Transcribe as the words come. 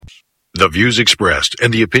The views expressed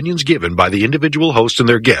and the opinions given by the individual host and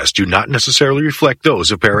their guests do not necessarily reflect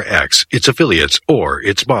those of Para X, its affiliates, or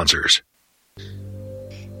its sponsors.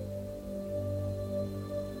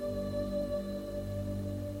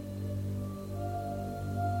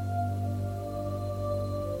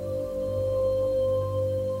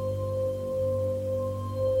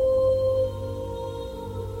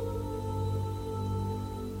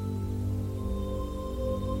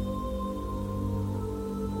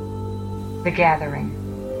 The Gathering.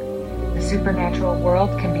 The supernatural world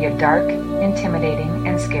can be a dark, intimidating,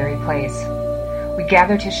 and scary place. We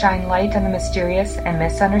gather to shine light on the mysterious and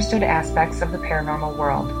misunderstood aspects of the paranormal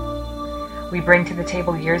world. We bring to the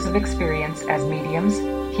table years of experience as mediums,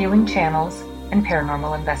 healing channels, and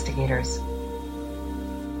paranormal investigators.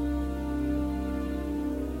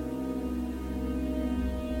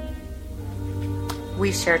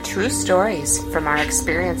 We share true stories from our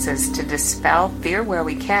experiences to dispel fear where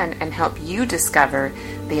we can and help you discover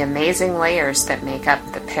the amazing layers that make up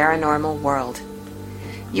the paranormal world.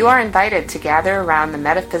 You are invited to gather around the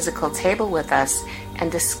metaphysical table with us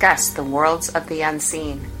and discuss the worlds of the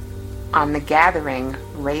unseen on The Gathering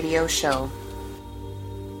radio show.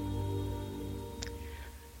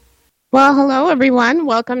 Well, hello, everyone.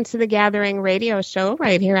 Welcome to The Gathering radio show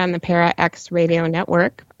right here on the Para X radio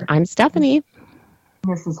network. I'm Stephanie.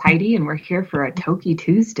 This is Heidi, and we're here for a Tokitae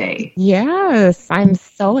Tuesday. Yes, I'm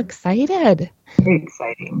so excited. Very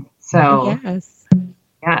exciting. So, yes,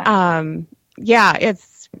 yeah,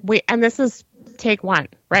 and this is take one,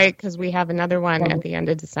 right? Because we have another one at the end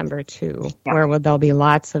of December too, where there'll be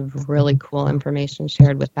lots of really cool information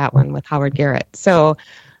shared with that one with Howard Garrett. So,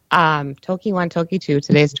 Toki 1, Toki 2.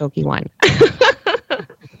 Today's Toki 1.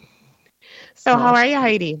 So, how are you,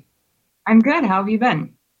 Heidi? I'm good. How have you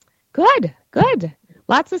been? Good.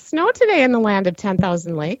 Lots of snow today in the land of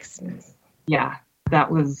 10,000 lakes. Yeah,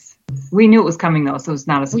 we knew it was coming though, so it's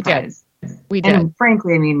not a surprise. We did. And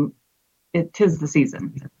frankly, I mean, it is the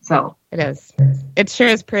season, so. It is. It sure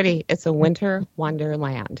is pretty. It's a winter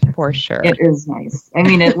wonderland, for sure. It is nice. I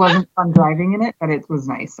mean, it wasn't fun driving in it, but it was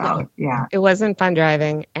nice out, yeah. It wasn't fun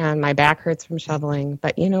driving, and my back hurts from shoveling,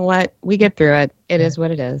 but you know what? We get through it. It is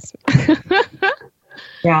what it is.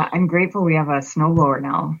 Yeah, I'm grateful we have a snowblower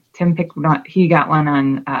now. Tim he got one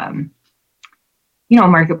on,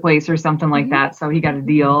 Marketplace or something like that. So he got a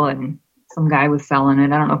deal and some guy was selling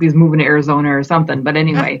it. I don't know if he's moving to Arizona or something, but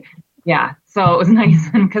anyway, yeah. So it was nice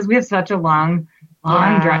because we have such a long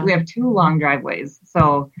drive. We have 2 long driveways.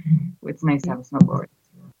 So it's nice to have a snowblower.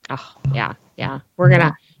 Oh, yeah.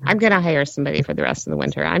 I'm going to hire somebody for the rest of the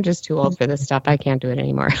winter. I'm just too old for this stuff. I can't do it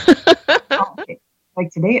anymore. Like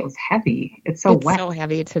today, it was heavy. It's wet. It's so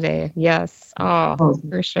heavy today. Yes. Oh,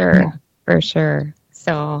 for sure. Yeah. For sure.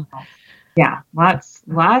 So, yeah,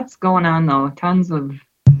 lots going on though. Tons of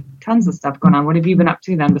stuff going on. What have you been up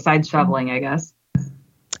to then besides shoveling, I guess?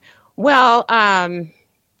 Well, I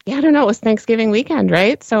don't know. It was Thanksgiving weekend,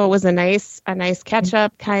 right? So it was a nice catch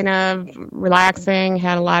up, kind of relaxing.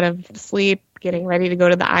 Had a lot of sleep. Getting ready to go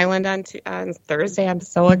to the island on Thursday. I'm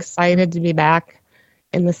so excited to be back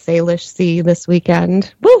in the Salish Sea this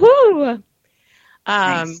weekend. Woohoo!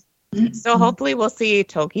 Nice. So hopefully we'll see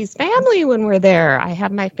Toki's family when we're there. I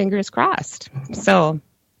have my fingers crossed. So,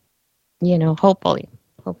 hopefully.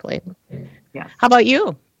 Yes. How about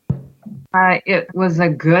you? It was a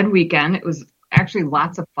good weekend. It was actually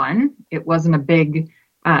lots of fun. It wasn't a big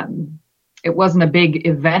event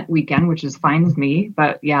weekend, which is fine with me,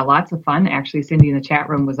 but yeah, lots of fun. Actually, Cindy in the chat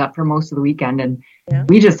room was up for most of the weekend and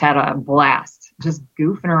we just had a blast. Just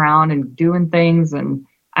goofing around and doing things, and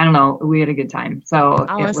I don't know, we had a good time. So it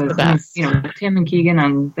was the best. Tim and Keegan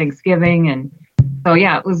on Thanksgiving, and so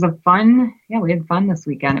yeah, it was we had fun this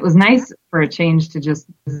weekend. It was nice for a change to just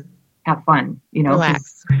have fun,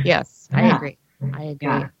 relax. Yes, yeah. I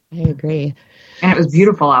agree. And it was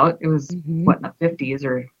beautiful out. It was in the 50s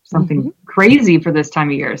or something crazy for this time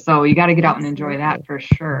of year. So you got to get out and enjoy that for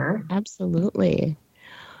sure. Absolutely.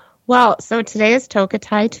 Well, so today is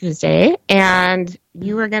Tokitae Tuesday, and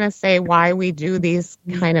you were going to say why we do these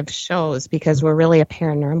kind of shows, because we're really a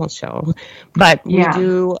paranormal show, but we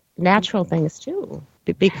do natural things too,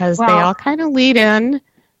 because they all kind of lead in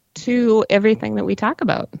to everything that we talk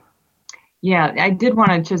about. Yeah, I did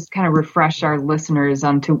want to just kind of refresh our listeners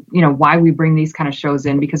onto, why we bring these kind of shows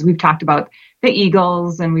in, because we've talked about the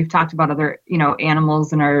eagles and we've talked about other,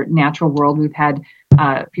 animals in our natural world. We've had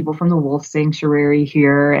people from the wolf sanctuary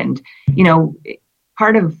here, and,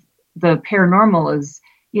 part of the paranormal is,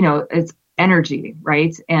 it's energy,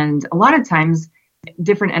 right? And a lot of times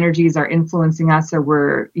different energies are influencing us, or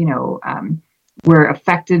we're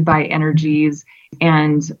affected by energies.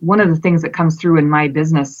 And one of the things that comes through in my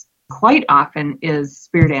business quite often is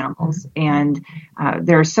spirit animals. And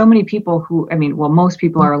there are so many people who, most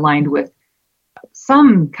people are aligned with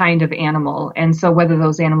some kind of animal. And so whether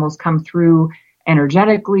those animals come through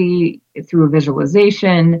energetically, through a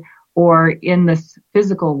visualization, or in this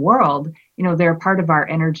physical world, they're part of our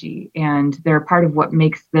energy, and they're part of what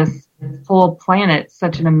makes this whole planet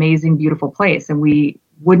such an amazing, beautiful place. And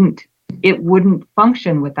it wouldn't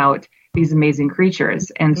function without these amazing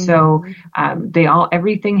creatures. And so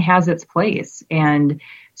everything has its place. And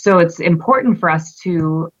so it's important for us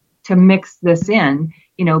to mix this in,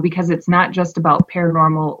 because it's not just about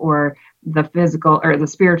paranormal or the physical or the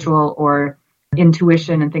spiritual or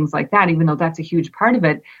intuition and things like that, even though that's a huge part of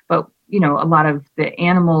it. But, a lot of the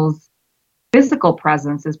animals' physical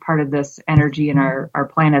presence is part of this energy in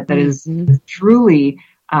our planet that is truly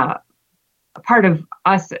a part of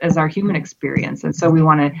us as our human experience. And so we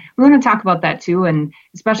want to talk about that too, and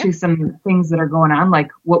especially some things that are going on,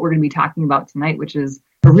 like what we're going to be talking about tonight, which is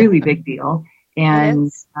a really big deal,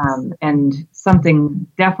 and something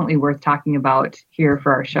definitely worth talking about here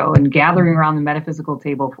for our show and gathering around the metaphysical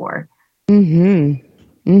table for.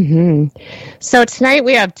 So tonight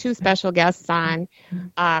we have two special guests on.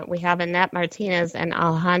 We have Annette Martinez and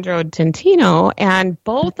Alejandro Dintino, and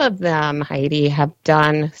both of them, Heidi, have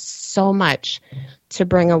done so much to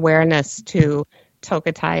bring awareness to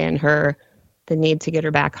Tokitae and the need to get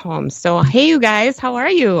her back home. So, hey, you guys, how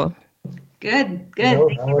are you? Good. Hello,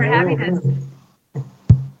 thank you for having us.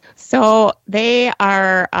 So they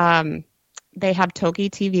are... they have Tokitae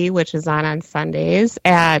TV, which is on Sundays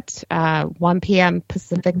at 1 p.m.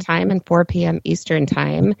 Pacific time and 4 p.m. Eastern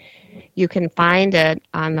time. You can find it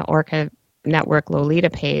on the Orca Network Lolita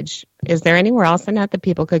page. Is there anywhere else in that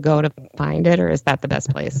people could go to find it, or is that the best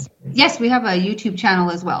place? Yes, we have a YouTube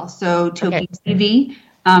channel as well. So Tokitae TV.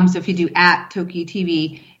 So if you do at Tokitae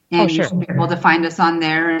TV, and you should be able to find us on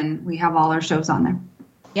there, and we have all our shows on there.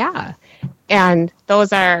 Yeah. And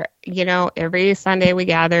those are, every Sunday we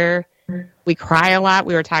gather. We cry a lot.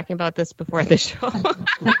 We were talking about this before the show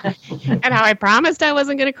and how I promised I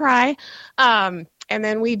wasn't going to cry. And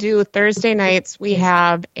then we do Thursday nights. We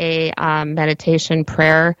have a meditation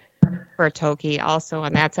prayer for Toki also,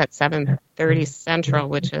 and that's at 7:30 Central,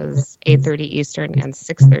 which is 8:30 Eastern and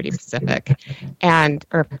 6:30 Pacific,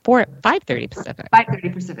 or 5:30 Pacific.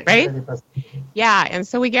 5:30 Pacific, right? Yeah, and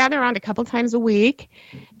so we gather around a couple times a week,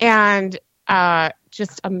 and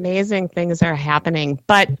just amazing things are happening.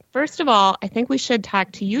 But first of all, I think we should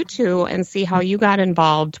talk to you two and see how you got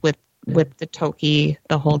involved with the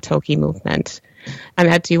whole Toki movement.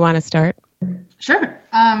 Annette, do you want to start? Sure.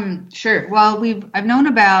 Well, I've known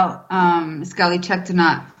about Stephanie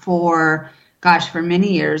for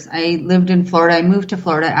many years. I lived in Florida. I moved to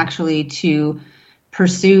Florida actually to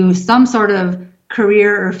pursue some sort of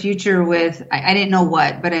career or future with, I didn't know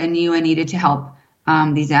what, but I knew I needed to help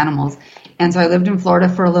these animals. And so I lived in Florida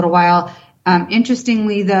for a little while.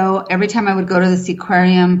 Interestingly, though, every time I would go to the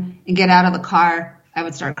aquarium and get out of the car, I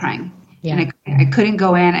would start crying. Yeah. And I couldn't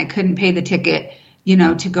go in. I couldn't pay the ticket,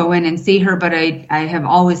 to go in and see her. But I have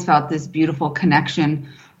always felt this beautiful connection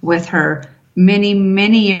with her. Many,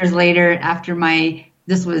 many years later, after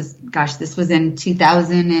this was in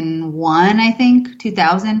 2001, I think,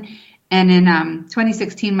 2000. And in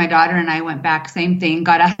 2016, my daughter and I went back, same thing,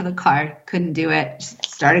 got out of the car, couldn't do it, just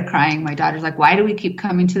started crying. My daughter's like, why do we keep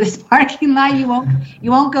coming to this parking lot? You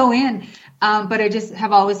won't go in. But I just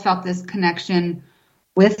have always felt this connection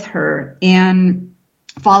with her and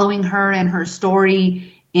following her and her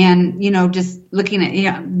story and, just looking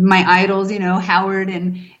at, my idols, Howard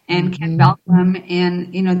and Ken Malcolm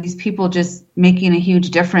and, these people just making a huge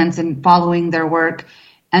difference and following their work.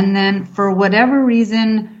 And then for whatever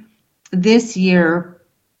reason, this year,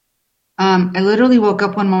 I literally woke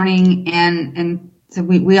up one morning and so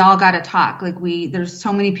we all got to talk. There's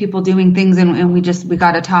so many people doing things and we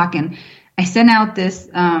got to talk. And I sent out this,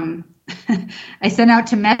 I sent out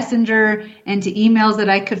to Messenger and to emails that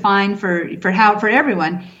I could find for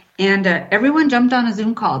everyone. And everyone jumped on a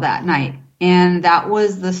Zoom call that night. And that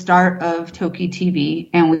was the start of Tokitae TV.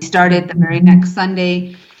 And we started the very next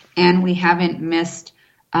Sunday and we haven't missed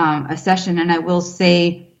a session. And I will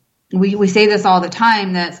say, we say this all the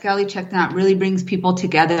time, that Stephanie really brings people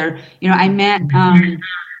together. I met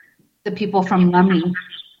the people from Lummi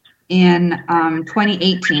in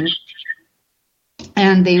 2018.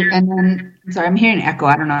 And then sorry, I'm hearing an echo.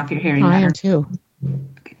 I don't know if you're hearing that. I am too.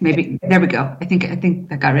 Maybe there we go. I think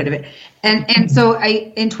I got rid of it. And so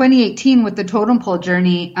in 2018 with the totem pole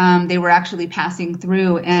journey, they were actually passing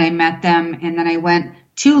through and I met them. And then I went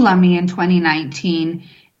to Lummi in 2019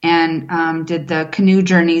 and did the canoe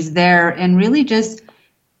journeys there and really just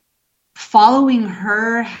following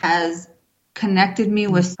her has connected me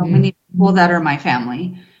with so many people that are my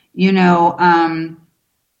family,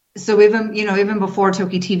 so even before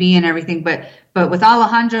Toki TV and everything, but with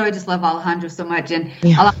Alejandro, I just love Alejandro so much. And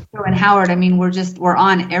Alejandro and Howard, I mean, we're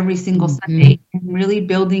on every single Sunday and really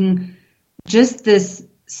building just this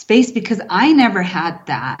space, because I never had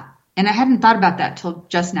that. And I hadn't thought about that till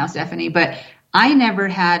just now, Stephanie, but I never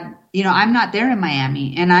had, I'm not there in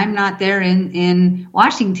Miami and I'm not there in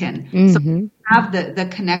Washington. So I have the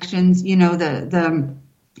connections, the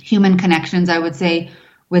human connections, I would say,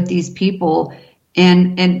 with these people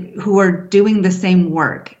and who are doing the same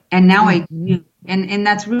work. And now I do. And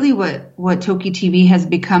that's really what Toki TV has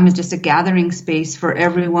become, is just a gathering space for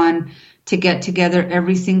everyone to get together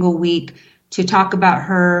every single week to talk about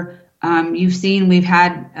her. You've seen, we've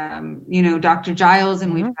had, Dr. Giles,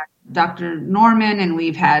 and we've had Dr. Norman, and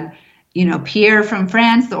we've had, Pierre from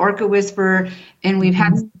France, the Orca Whisperer, and we've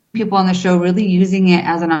had people on the show really using it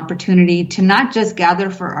as an opportunity to not just gather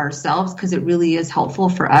for ourselves, because it really is helpful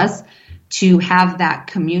for us to have that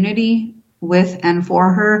community with and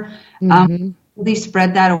for her, really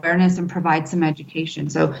spread that awareness and provide some education.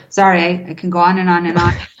 So sorry, I can go on and on and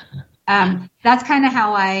on. That's kind of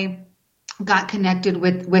how I got connected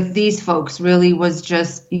with these folks, really was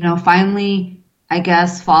just, finally, I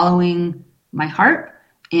guess, following my heart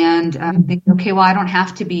and thinking, okay, well, I don't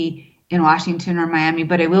have to be in Washington or Miami,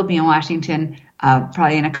 but I will be in Washington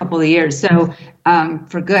probably in a couple of years. So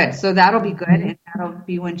for good. So that'll be good. And that'll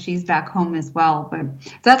be when she's back home as well. But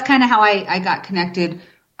that's kind of how I got connected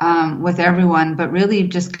with everyone, but really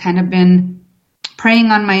just kind of been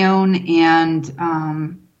praying on my own.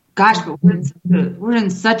 And gosh, but we're in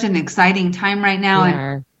such an exciting time right now.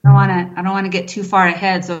 And I don't want to get too far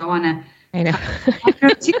ahead. So I know.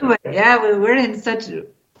 We're in such.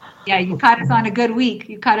 Yeah, you caught us on a good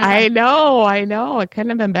week. I know. It couldn't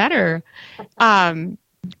have been better.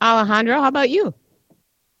 Alejandro, how about you?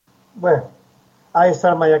 Well, I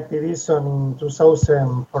started my activism in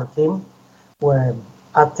 2014 when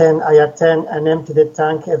I attend an Empty the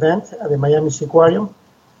Tank event at the Miami Seaquarium.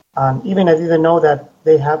 And even I didn't know that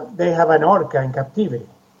they have an orca in captivity.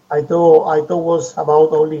 I thought it was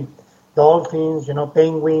about only dolphins,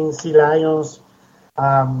 penguins, sea lions.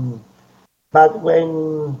 But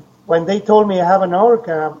when they told me I have an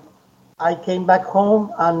orca, I came back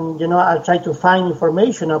home and, I tried to find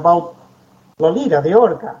information about Lolita, the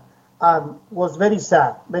orca. Was very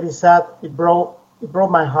sad, very sad. It broke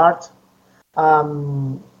my heart.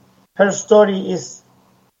 Her story is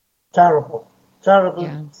terrible,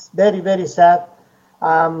 very, very sad.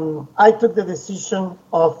 I took the decision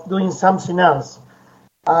of doing something else.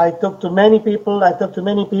 I talked to many people.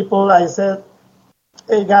 I said,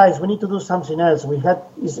 hey guys, we need to do something else.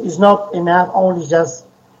 It's not enough only just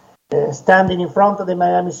standing in front of the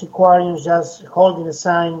Miami Seaquarium, just holding a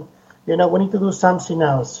sign. We need to do something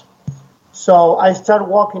else. So I started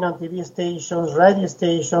walking on TV stations, radio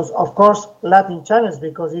stations, of course, Latin channels,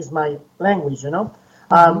 because it's my language,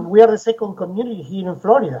 We are the second community here in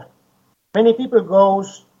Florida. Many people go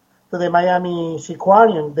to the Miami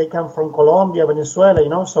Seaquarium. They come from Colombia,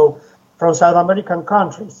 Venezuela, so from South American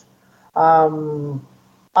countries.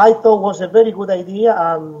 I thought was a very good idea.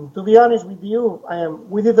 To be honest with you,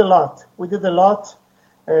 we did a lot.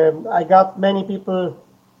 I got many people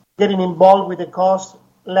getting involved with the cause,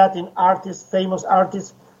 Latin artists, famous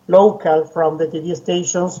artists, local from the TV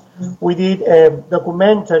stations. We did a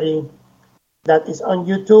documentary that is on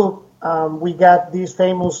YouTube. We got this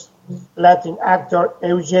famous Latin actor,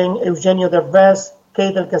 Eugenio Derbez,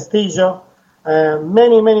 Kate del Castillo.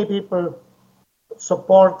 Many people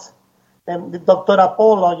support. The Dr.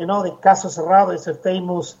 Apollo, the Caso Cerrado is a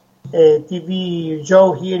famous TV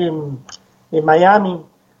show here in Miami.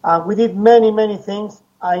 We did many things.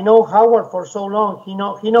 I know Howard for so long. He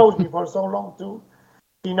knows me for so long too.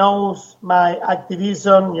 He knows my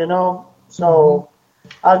activism, So,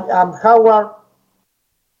 Howard,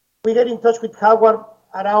 we get in touch with Howard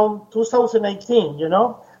around 2018.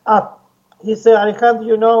 He said,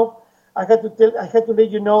 Alejandro, I had to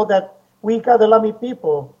let you know that we got the Lami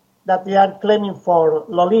people that they are claiming for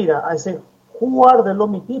Lolita. I said, who are the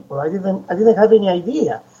Lami people? I didn't have any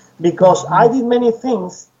idea, because I did many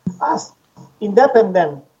things as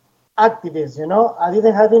independent activists, I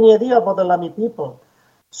didn't have any idea about the Lami people.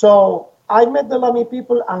 So I met the Lami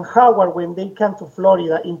people and Howard when they came to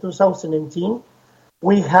Florida in 2018.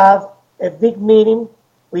 We had a big meeting.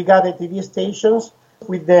 We got the TV stations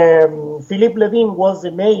with Philippe Levine was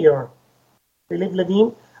the mayor,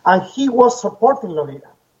 and he was supporting Lolita.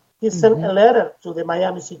 He sent a letter to the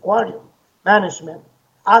Miami Seaquarium management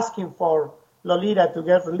asking for Lolita to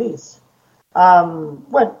get released.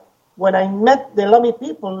 when I met the Lami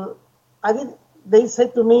people, they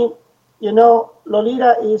said to me,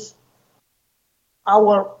 Lolita is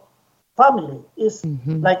our family, is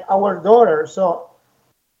like our daughter. So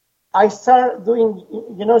I started doing,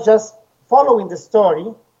 just following the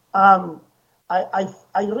story. I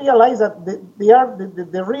realized that they are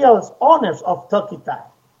the real owners of Tokitae.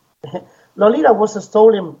 Lolita was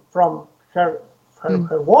stolen from her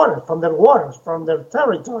water, from their waters, from their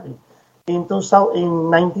territory in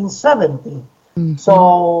 1970.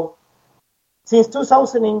 So since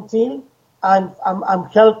 2018, I'm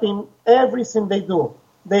helping everything they do.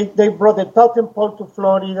 They brought the totem pole to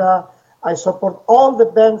Florida. I support all the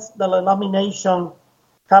events the Lami Nation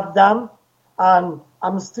have done, and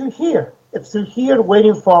I'm still here. I'm still here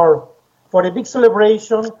waiting for a big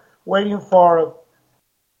celebration, waiting for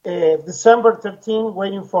December 13,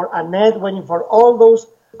 waiting for Annette, waiting for all those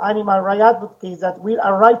animal rights advocates that will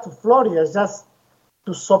arrive to Florida just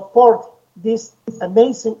to support this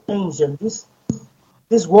amazing angel,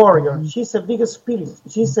 this warrior. She's a big spirit.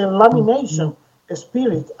 She's a Lami Nation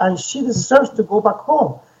spirit, and she deserves to go back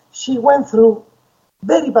home. She went through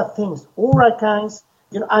very bad things, hurricanes,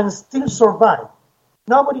 and still survived.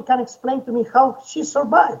 Nobody can explain to me how she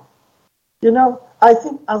survived. I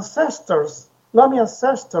think Lami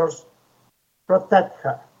ancestors protect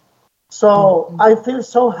her. So I feel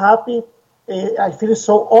so happy. I feel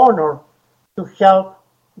so honored to help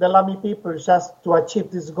the Lami people just to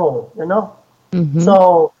achieve this goal,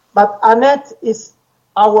 So, but Annette is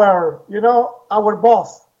our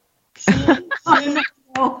boss.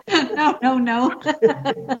 No.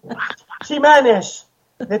 She managed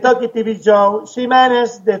the Toki TV show. She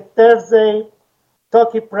managed the Thursday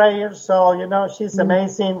Toki prayer. So, she's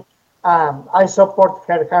amazing. I support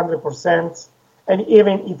her 100%. And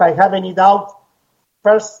even if I have any doubt,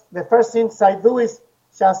 the first things I do is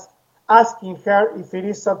just asking her if it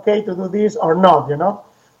is okay to do this or not,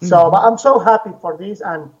 So but I'm so happy for this,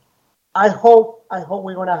 and I hope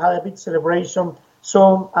we're going to have a big celebration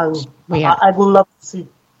soon, and I would love to see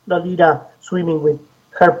Lolita swimming with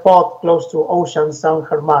her pod close to Ocean Sound,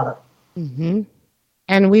 her mother.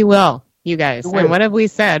 And we will, you guys. And what have we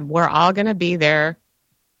said? We're all going to be there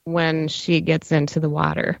when she gets into the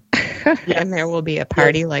water. And there will be a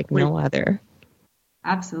party like no other.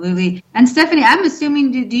 Absolutely. And Stephanie, I'm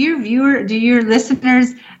assuming, do your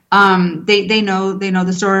listeners, they know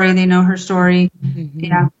the story, they know her story.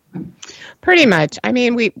 Yeah. Pretty much. I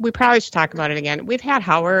mean, we probably should talk about it again. We've had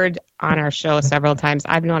Howard on our show several times.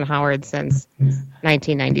 I've known Howard since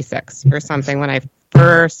 1996 or something, when I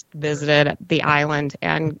first visited the island.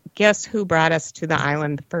 And guess who brought us to the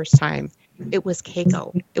island the first time? It was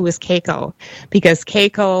Keiko. Because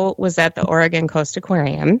Keiko was at the Oregon Coast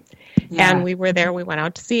Aquarium. Yeah. And we were there. We went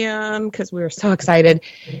out to see him because we were so excited.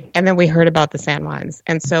 And then we heard about the San Juans.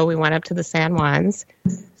 And so we went up to the San Juans,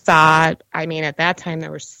 saw, at that time there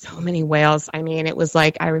were so many whales. It was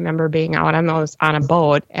like, I remember being out on a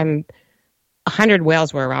boat, and 100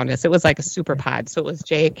 whales were around us. It was like a super pod. So it was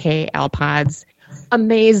JKL pods.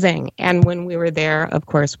 Amazing. And when we were there, of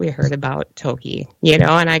course, we heard about Toki,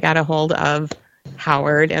 and I got a hold of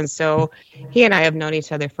Howard. And so he and I have known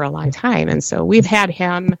each other for a long time. And so we've had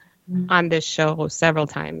him on this show several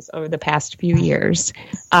times over the past few years.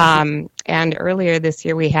 And earlier this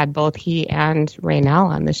year, we had both he and Raynell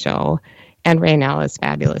on the show. And Raynell is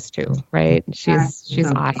fabulous too, right?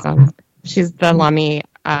 She's awesome. She's the Lami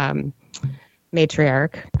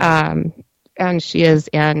matriarch. And she's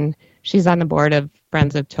on the board of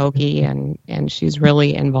Friends of Toki, and she's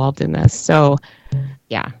really involved in this. So,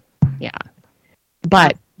 yeah.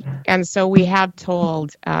 But, and so we have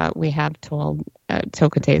told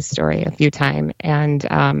Tokitae's story a few times, and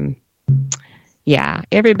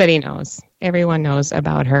everyone knows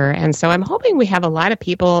about her. And so I'm hoping we have a lot of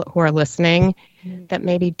people who are listening that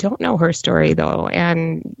maybe don't know her story, though,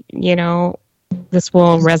 and this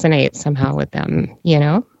will resonate somehow with them.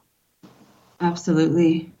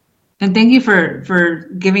 Absolutely. And thank you for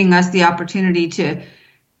giving us the opportunity to,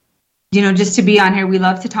 just to be on here. We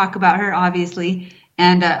love to talk about her, obviously.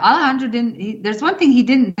 And Alejandro there's one thing he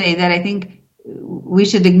didn't say that I think we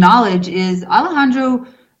should acknowledge is Alejandro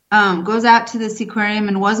goes out to this aquarium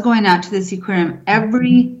and was going out to this aquarium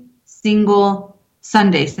every single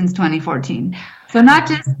Sunday since 2014. So not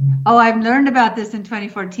just, I've learned about this in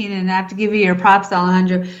 2014 and I have to give you your props,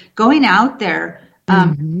 Alejandro, going out there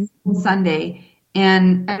Sunday.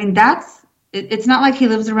 And it's not like he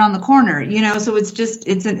lives around the corner, so it's just,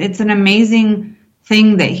 it's an amazing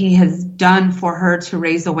thing that he has done for her to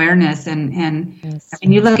raise awareness. And yes. I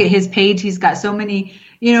mean, you look at his page, he's got so many,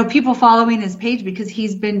 people following his page because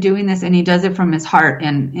he's been doing this and he does it from his heart,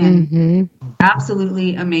 and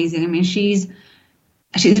absolutely amazing. I mean, she's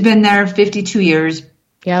been there 52 years.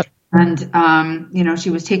 Yep. And,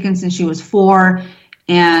 she was taken since she was 4,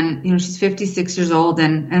 and, she's 56 years old,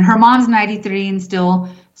 and her mom's 93 and still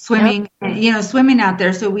swimming, swimming out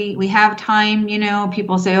there. So we have time,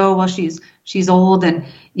 people say, oh, well, she's old, and,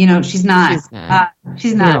 she's not.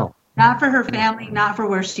 She's not. No. Not for her family, not for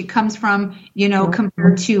where she comes from,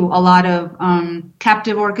 compared to a lot of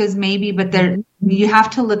captive orcas maybe, but you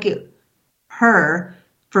have to look at her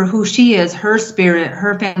for who she is, her spirit,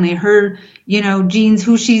 her family, her, genes,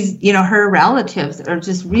 who she's, her relatives are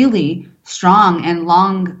just really strong and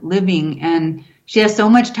long living. And she has so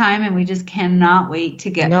much time, and we just cannot wait to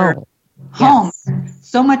get her home. Yes.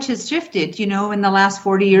 So much has shifted, in the last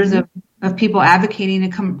 40 years of people advocating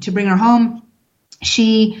to bring her home.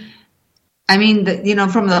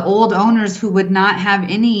 From the old owners who would not have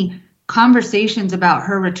any conversations about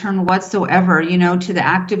her return whatsoever, to the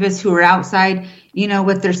activists who are outside,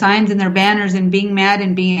 with their signs and their banners and being mad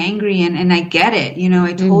and being angry. And I get it,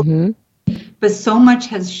 I totally, but so much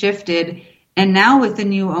has shifted. And now with the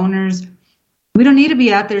new owners, we don't need to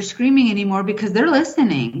be out there screaming anymore because they're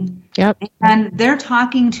listening. Yep. And they're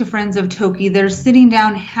talking to Friends of Toki. They're sitting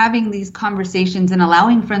down, having these conversations and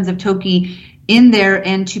allowing Friends of Toki in there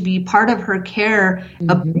and to be part of her care,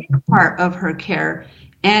 a big part of her care.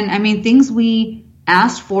 And I mean, things we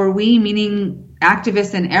asked for, we meaning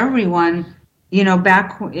activists and everyone,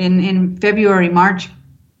 back in February, March,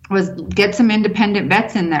 was get some independent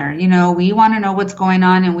vets in there. We want to know what's going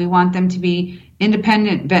on, and we want them to be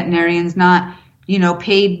independent veterinarians, not,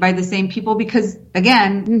 paid by the same people, because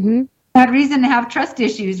again, we had reason to have trust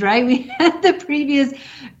issues, right? We had the previous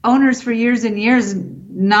owners for years and years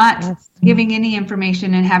not giving any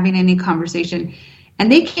information and having any conversation.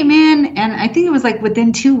 And they came in, and I think it was like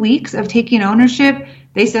within 2 weeks of taking ownership,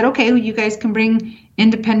 they said, okay, well, you guys can bring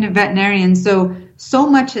independent veterinarians. So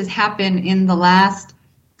much has happened in the last,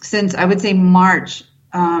 since I would say March.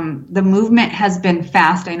 The movement has been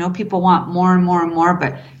fast. I know people want more and more and more,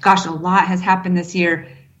 but gosh, a lot has happened this year.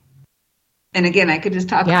 And again, I could just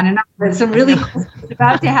talk on and on, but some really cool stuff is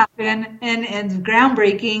about to happen, and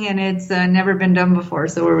groundbreaking, and it's never been done before.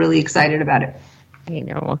 So we're really excited about it. I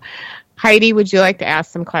know. Heidi, would you like to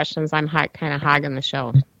ask some questions? I'm kind of hogging the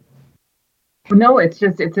show. No, it's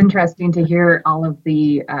interesting to hear all of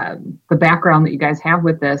the background that you guys have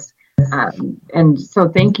with this. And so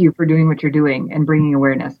thank you for doing what you're doing and bringing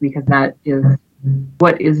awareness, because that is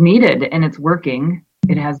what is needed, and it's working.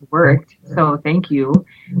 It has worked. So thank you.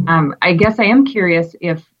 I guess I am curious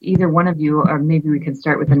if either one of you, or maybe we could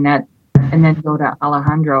start with Annette and then go to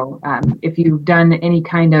Alejandro, if you've done any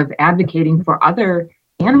kind of advocating for other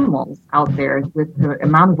animals out there with the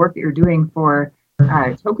amount of work that you're doing for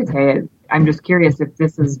Tokitae. I'm just curious if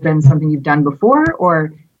this has been something you've done before, or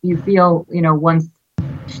do you feel, once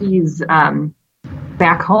she's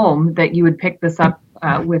back home, that you would pick this up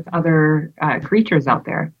with other creatures out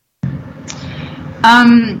there?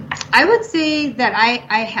 I would say that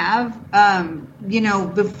I have,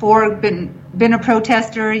 before been a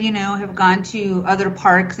protester, have gone to other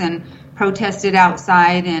parks and protested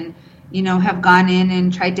outside, and, have gone in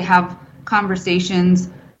and tried to have conversations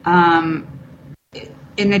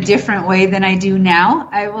in a different way than I do now.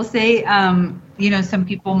 I will say, some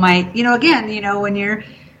people might, again,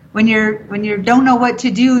 when you don't know what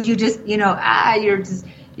to do, you just, you're just,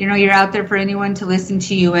 you're out there for anyone to listen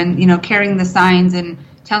to you, and, carrying the signs and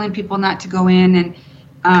telling people not to go in.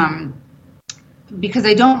 And, because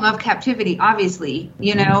I don't love captivity, obviously,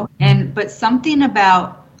 but something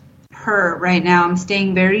about her right now, I'm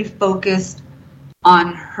staying very focused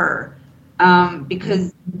on her,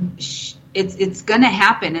 because it's going to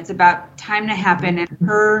happen. It's about time to happen. And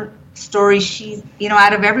her story, she's,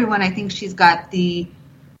 out of everyone, I think she's got the,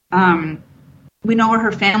 we know where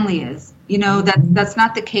her family is. That's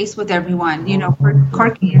not the case with everyone. For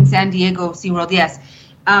Corky in San Diego SeaWorld, yes.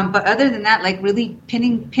 But other than that, like really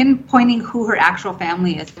pinpointing who her actual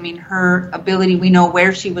family is. I mean, her ability, we know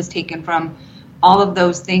where she was taken from, all of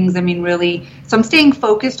those things. I mean, really. So I'm staying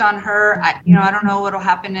focused on her. I don't know what'll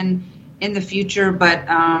happen in the future, but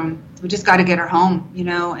we just got to get her home.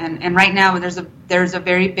 And right now there's a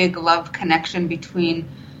very big love connection between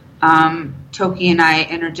Toki and I,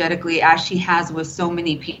 energetically, as she has with so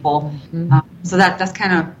many people. So that's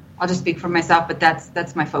kind of, I'll just speak for myself, but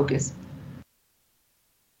that's my focus.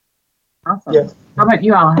 Awesome. Yes. How about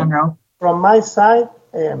you, Alejandro? From my side,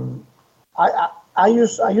 I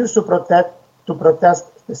used to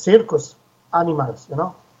protest the circus animals,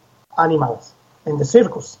 animals in the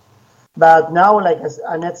circus. But now, like as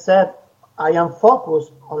Annette said, I am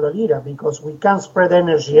focused on Lolita because we can't spread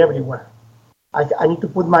energy everywhere. I need to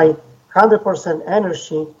put my 100%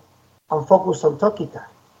 energy and focus on Tokitae.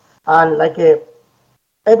 And like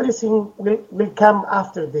everything will come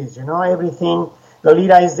after this, everything.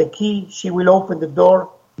 Lolita is the key. She will open the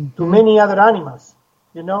door to many other animals,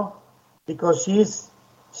 because she's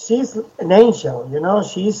an angel,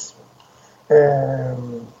 she's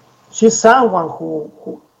someone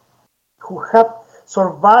who have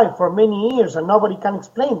survived for many years and nobody can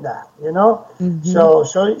explain that,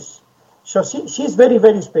 So she's very,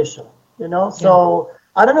 very special, So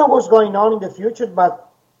I don't know what's going on in the future, but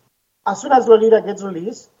as soon as Lolita gets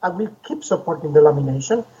released, I will keep supporting the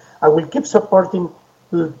lamination. I will keep supporting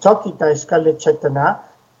Tokitae Scarlet Chetana,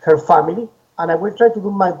 her family, and I will try to do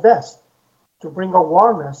my best to bring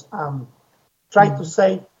awareness and try to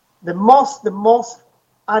save the most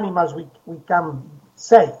animals we can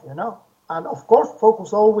save, and of course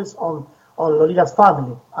focus always on Lolita's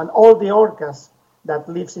family and all the orcas that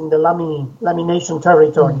lives in the lamination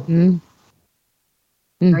territory.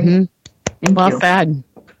 Well said.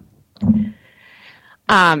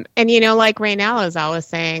 And like Raynell is always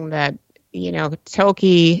saying that,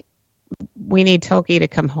 Toki, we need Toki to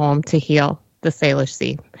come home to heal the Salish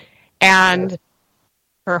Sea. And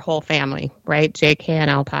her whole family, right? JK and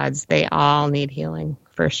Alpods, they all need healing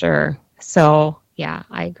for sure. So yeah,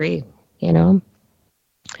 I agree,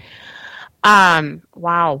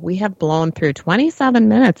 Wow, we have blown through 27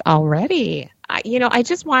 minutes already. I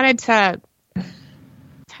just wanted to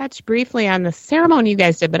touch briefly on the ceremony you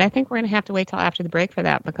guys did, but I think we're going to have to wait till after the break for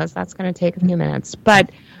that because that's going to take a few minutes.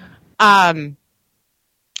 But, yeah,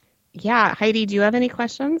 Heidi, do you have any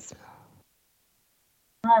questions?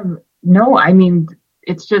 No, I mean,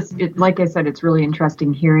 it's just, like I said, it's really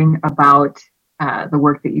interesting hearing about the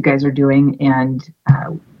work that you guys are doing and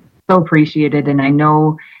so appreciated. And I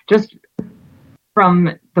know just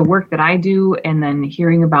from the work that I do and then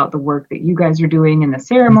hearing about the work that you guys are doing in the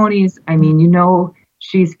ceremonies, I mean,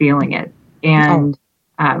 she's feeling it. And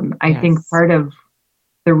I think part of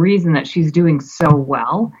the reason that she's doing so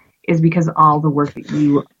well is because all the work that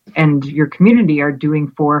you and your community are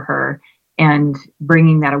doing for her and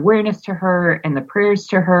bringing that awareness to her and the prayers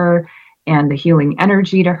to her and the healing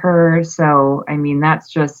energy to her. So, I mean, that's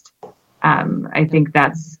just, I think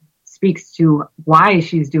that speaks to why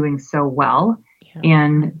she's doing so well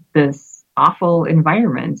in this awful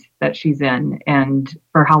environment that she's in, and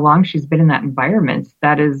for how long she's been in that environment.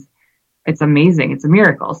 It's amazing. It's a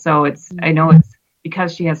miracle. So I know it's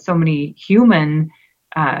because she has so many human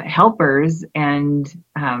helpers and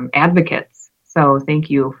advocates. So thank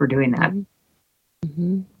you for doing that.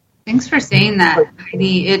 Mm-hmm. Thanks for saying that,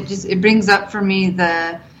 Heidi. It brings up for me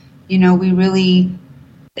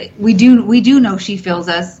we do know she feels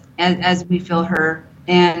us as we feel her.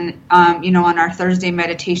 And, on our Thursday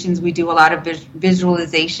meditations, we do a lot of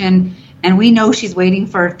visualization, and we know she's waiting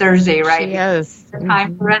for Thursday, right? She is. It's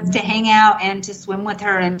time for us to hang out and to swim with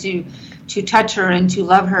her and to touch her and to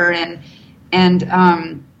love her. And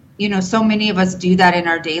so many of us do that in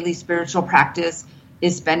our daily spiritual practice,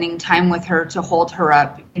 is spending time with her to hold her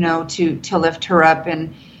up, to lift her up,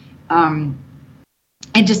 and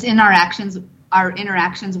just in our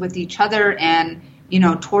interactions with each other and,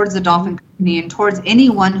 towards the dolphin company and towards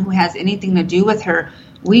anyone who has anything to do with her.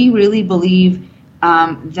 We really believe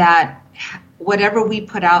that whatever we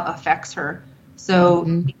put out affects her. So,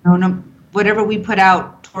 whatever we put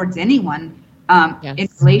out towards anyone in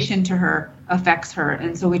relation to her affects her.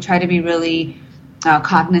 And so we try to be really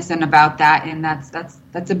cognizant about that. And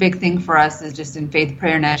that's a big thing for us, is just in faith,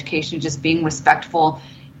 prayer, and education, just being respectful.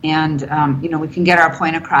 And, we can get our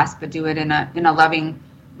point across, but do it in a loving,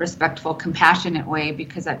 respectful, compassionate way,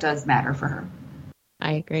 because that does matter for her.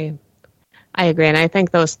 I agree. And I think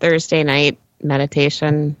those Thursday night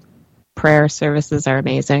meditation prayer services are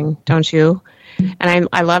amazing, don't you? And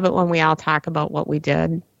I love it when we all talk about what we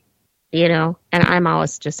did, and I'm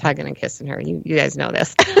always just hugging and kissing her. You guys know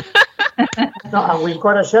this. No, and we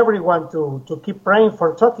encourage everyone to keep praying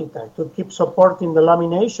for Tokitae, to keep supporting the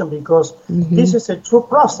lamination, because this is a true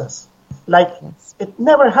process. It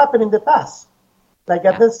never happened in the past. Like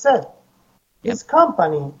I just said, this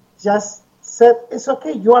company just said, it's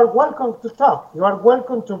okay, you are welcome to talk. You are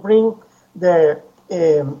welcome to bring the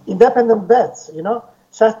independent vets,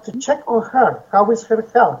 just to check on her. How is her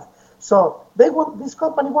health? So this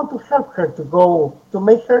company want to help her to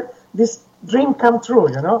make her this dream come true,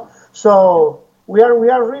 So we are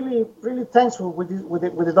really, really thankful with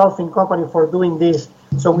the Dolphin Company for doing this.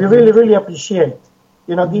 So we really, really appreciate,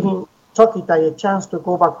 giving Tokitae a chance to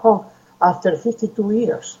go back home after 52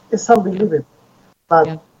 years. It's unbelievable.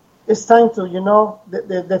 But it's time to,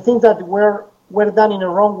 the things that were done in the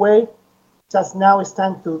wrong way, just now it's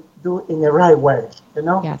time to do in the right way,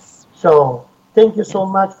 Yes. So thank you so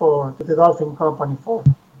much for the Dolphin Company for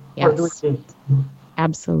doing this.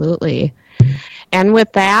 Absolutely. And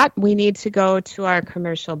with that, we need to go to our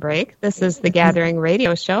commercial break. This is the Gathering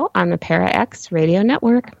Radio Show on the Para-X Radio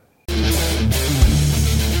Network.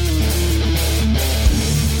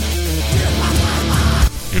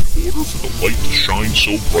 In order for the light to shine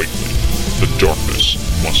so brightly, the darkness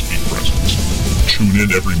must be present. Tune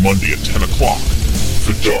in every Monday at 10 o'clock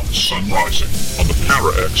for Dark Sun Rising on the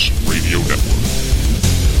Para-X Radio Network.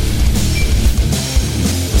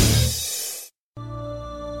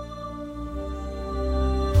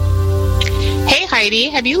 Hey Heidi,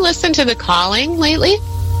 have you listened to The Calling lately?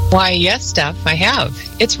 Why, yes, Steph, I have.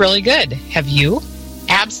 It's really good. Have you?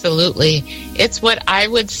 Absolutely. It's what I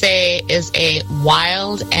would say is a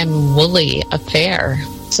wild and woolly affair.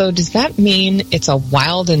 So does that mean it's a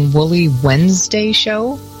wild and woolly Wednesday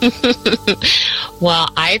show? Well,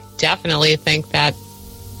 I definitely think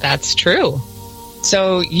that's true.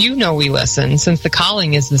 So you know we listen, since The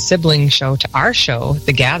Calling is the sibling show to our show,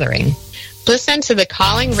 The Gathering. Listen to The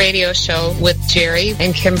Calling Radio Show with Jerry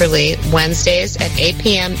and Kimberly Wednesdays at 8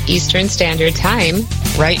 p.m. Eastern Standard Time.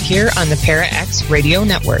 Right here on the Para-X Radio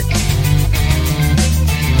Network.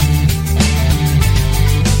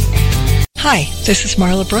 Hi, this is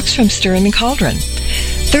Marla Brooks from Stirring the Cauldron.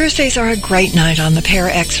 Thursdays are a great night on the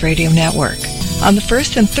Para-X Radio Network. On the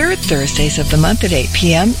first and third Thursdays of the month at 8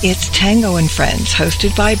 p.m., it's Tango and Friends,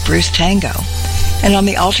 hosted by Bruce Tango. And on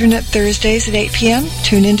the alternate Thursdays at 8 p.m.,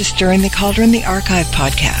 tune in to Stirring the Cauldron, the archive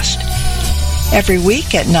podcast. Every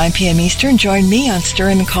week at 9 p.m. Eastern, join me on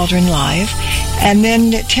Stirring the Cauldron Live. And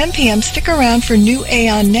then at 10 p.m., stick around for New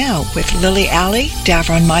Aeon Now with Lily Alley,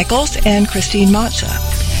 Davron Michaels, and Christine Matza.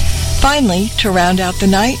 Finally, to round out the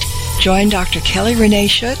night, join Dr. Kelly Renee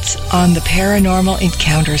Schutz on the Paranormal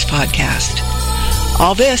Encounters podcast.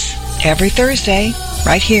 All this every Thursday,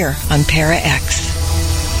 right here on Para-X.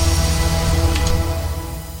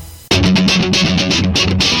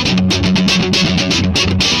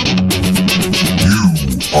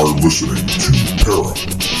 You are listening to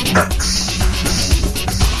Para-X.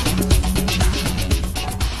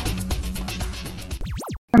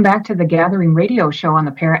 Welcome back to the Gathering Radio Show on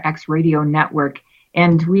the Para-X Radio Network.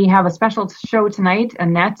 And we have a special show tonight.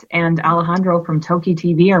 Annette and Alejandro from Tokitae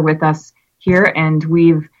TV are with us here, and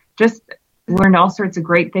we've just learned all sorts of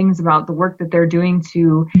great things about the work that they're doing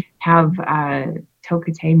to have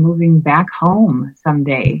Tokitae moving back home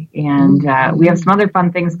someday. And we have some other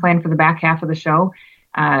fun things planned for the back half of the show.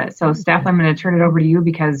 So, Steph, I'm going to turn it over to you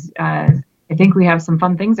because I think we have some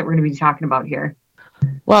fun things that we're going to be talking about here.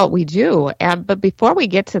 Well, we do. But before we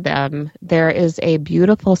get to them, there is a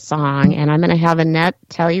beautiful song, and I'm going to have Annette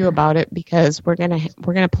tell you about it because we're going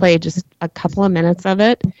to play just a couple of minutes of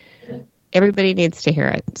it. Everybody needs to hear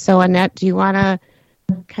it. So, Annette, do you want to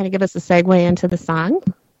kind of give us a segue into the song?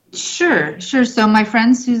 Sure. So my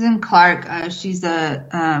friend Susan Clark, she's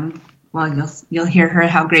a, you'll hear her,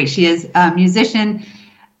 how great she is, a musician,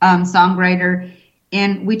 songwriter.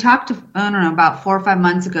 And we talked, about 4 or 5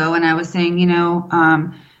 months ago, and I was saying,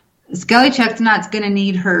 Skelly Chestnut's going to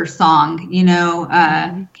need her song.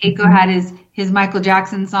 Keiko had his Michael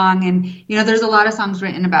Jackson song, and, there's a lot of songs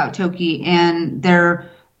written about Toki, and they're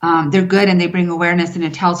good, and they bring awareness, and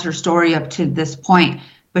it tells her story up to this point.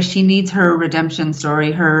 But she needs her redemption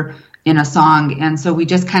story, her in a song. And so we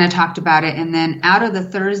just kind of talked about it. And then out of the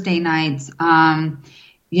Thursday nights, the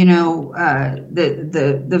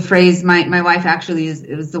phrase, my wife actually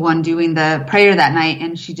was the one doing the prayer that night.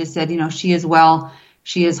 And she just said, she is well,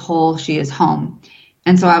 she is whole, she is home.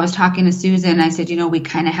 And so I was talking to Susan. I said, we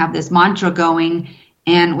kind of have this mantra going.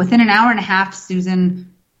 And within an hour and a half,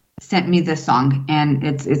 Susan sent me this song. And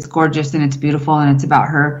it's gorgeous and it's beautiful. And it's about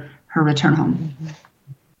her return home.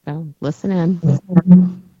 So listen in.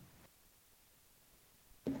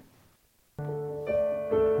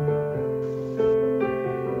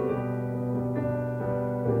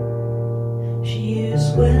 She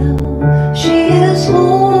is well, she is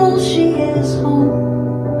whole, she is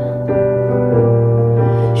home.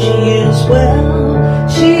 She is well,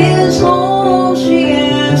 she is whole, she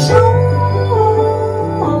is home.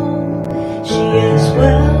 She is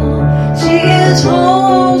well, she is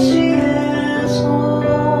whole, she is home.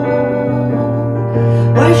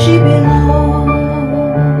 Where she belongs.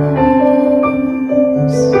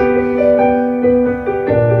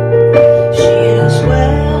 She is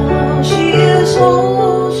well, she is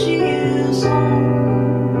whole, she is home.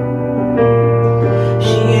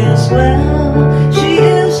 She is well, she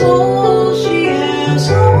is whole.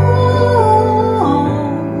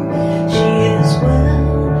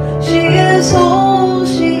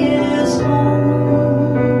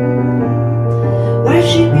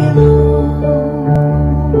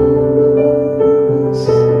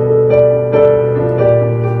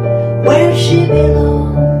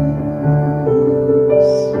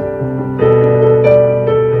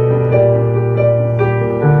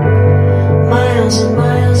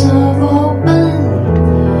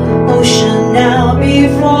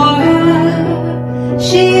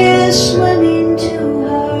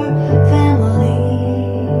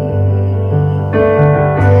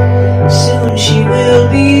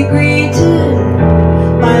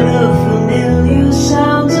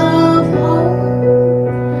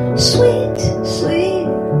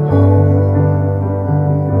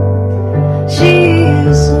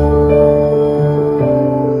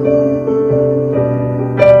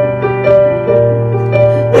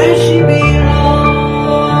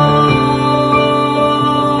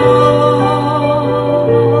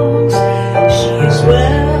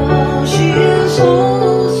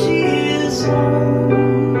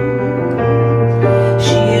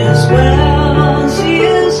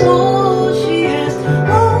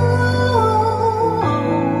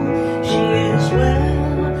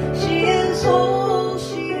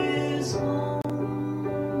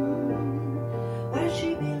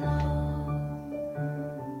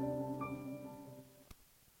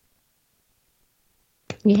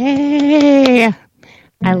 Yay!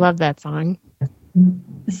 I love that song.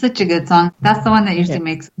 It's such a good song. That's the one that usually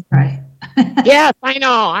makes us cry. Yes, I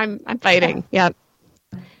know. I'm fighting. Yeah.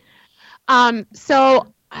 So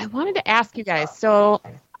I wanted to ask you guys. So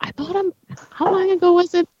I bought them. How long ago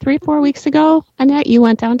was it? 3-4 weeks ago. Annette, you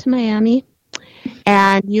went down to Miami,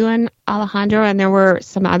 and you and Alejandro, and there were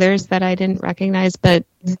some others that I didn't recognize. But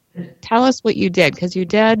tell us what you did, because you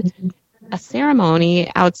did a ceremony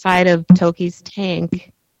outside of Toki's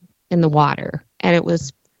tank in the water, and it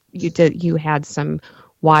was you had some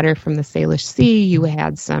water from the Salish Sea, you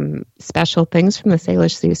had some special things from the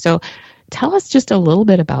Salish Sea. So tell us just a little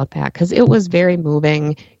bit about that, because it was very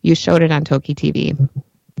moving. You showed it on Toki TV.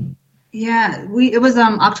 Yeah, it was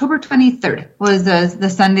October 23rd was the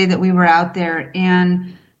Sunday that we were out there,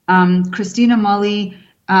 and Christina Mully,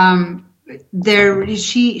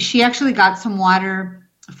 she actually got some water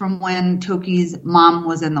from when Toki's mom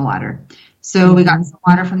was in the water. So we got some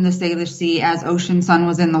water from the Salish Sea as Ocean Sun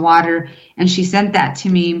was in the water, and she sent that to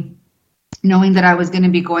me, knowing that I was going to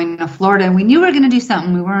be going to Florida. And we knew we were going to do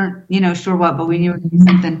something. We weren't, sure what, but we knew we were going to do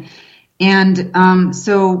something. And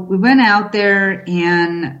so we went out there,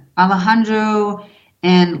 and Alejandro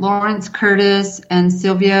and Lawrence Curtis and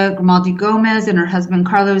Sylvia Grimaldi Gomez and her husband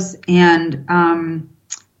Carlos and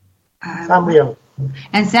Samuel.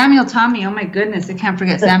 And Samuel Tommy, oh my goodness, I can't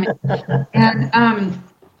forget Samuel. And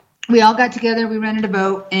we all got together, we rented a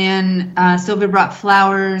boat, and Sylvia brought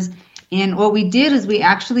flowers. And what we did is we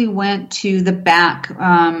actually went to the back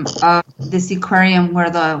of this aquarium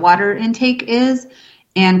where the water intake is,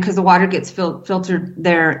 and because the water gets filtered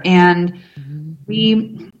there. And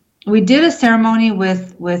we did a ceremony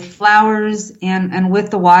with flowers and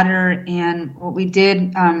with the water. And what we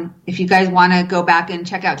did, if you guys want to go back and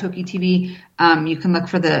check out Toki TV, you can look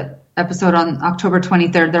for the episode on October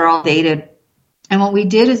 23rd. They're all dated. And what we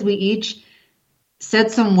did is we each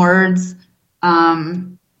said some words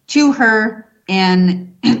to her,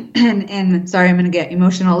 and sorry, I'm going to get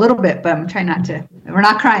emotional a little bit, but I'm trying not to. We're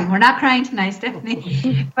not crying tonight,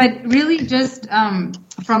 Stephanie. But really just from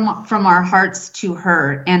our hearts to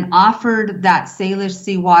her, and offered that Salish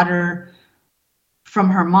Sea water from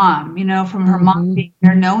her mom, from her mom being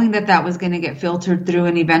there, knowing that was going to get filtered through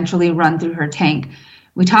and eventually run through her tank.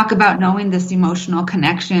 We talk about knowing this emotional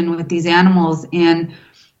connection with these animals, and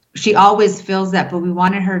she always feels that, but we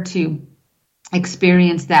wanted her to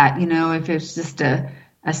experience that, if it's just a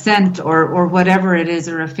scent or whatever it is,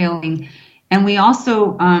 or a feeling. And we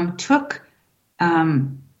also took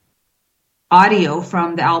audio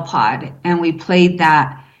from the Alpod, and we played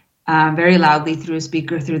that very loudly through a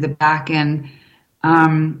speaker through the back, and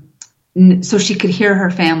so she could hear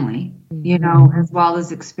her family, as well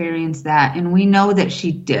as experience that. And we know that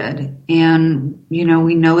she did, and we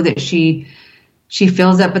know that she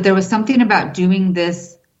feels that. But there was something about doing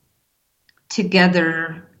this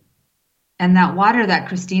together, and that water that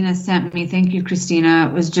Christina sent me, thank you,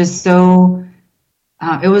 Christina, was just so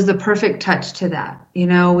it was the perfect touch to that. We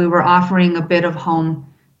were offering a bit of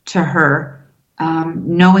home to her,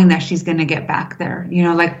 knowing that she's going to get back there,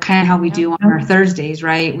 like kind of how we do on our Thursdays,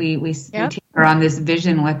 right? We take her on this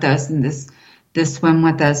vision with us and this swim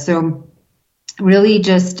with us. So really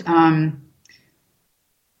just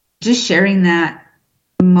sharing that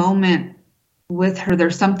moment with her.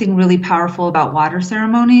 There's something really powerful about water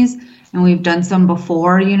ceremonies, and we've done some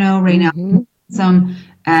before, right now, some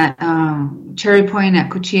at Cherry Point at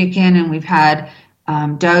Cochiacan, and we've had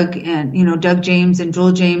Doug James and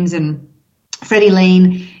Joel James and Freddie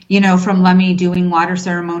Lane, from Lummi doing water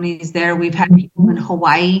ceremonies there. We've had people in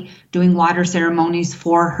Hawaii doing water ceremonies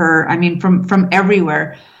for her. I mean, from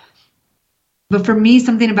everywhere. But for me,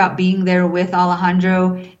 something about being there with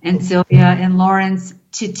Alejandro and Sylvia and Lawrence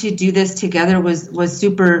to do this together was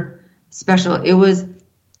super special. It was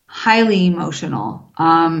highly emotional.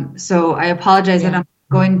 So I apologize that I'm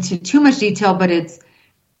going into too much detail, but it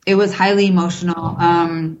was highly emotional.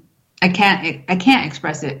 I can't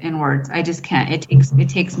express it in words. I just can't. It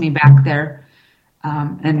takes me back there,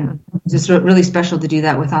 and it's just really special to do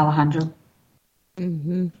that with Alejandro.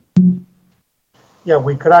 Mm-hmm. Yeah,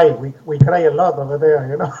 we cry. We cry a lot over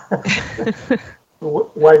there.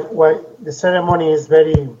 Why the ceremony is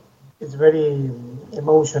very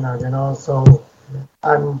emotional. So,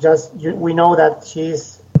 and we know that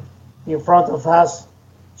she's in front of us.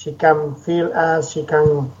 She can feel us. She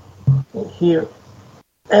can hear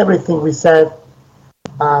everything we said.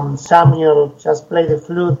 Samuel just played the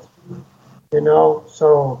flute,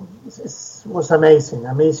 so it was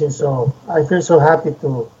amazing. So I feel so happy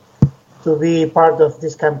to be part of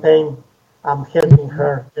this campaign. I'm helping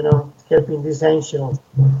her, helping this angel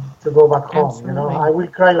to go back home. Absolutely. You know, I will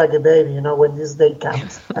cry like a baby, you know, when this day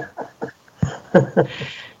comes.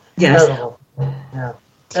 Yes. Terrible. Yeah.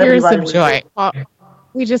 Tears Everybody of will joy. be- Well,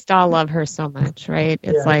 we just all love her so much, right?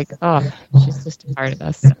 It's Yes. like, oh, she's just a part of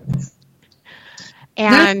us.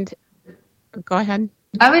 And go ahead.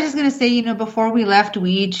 I was just going to say, you know, before we left,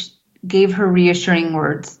 we each gave her reassuring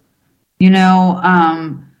words. You know,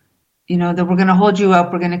 that we're going to hold you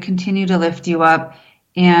up. We're going to continue to lift you up.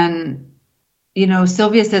 And, you know,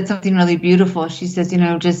 Sylvia said something really beautiful. She says, you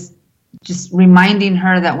know, just reminding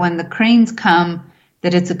her that when the cranes come,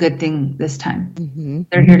 that it's a good thing this time. Mm-hmm.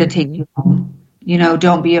 They're here to take you home. You know,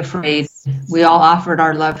 don't be afraid. We all offered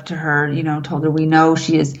our love to her, you know, told her we know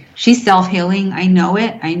she's self-healing. I know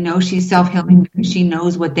it. I know she's self-healing because she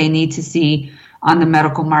knows what they need to see on the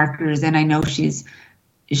medical markers. And I know she's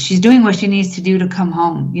doing what she needs to do to come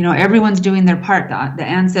home. You know, everyone's doing their part. The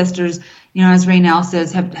ancestors, you know, as Raynell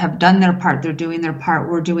says, have done their part. They're doing their part.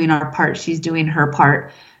 We're doing our part. She's doing her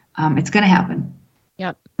part. It's going to happen.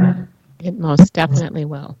 Yep. It most definitely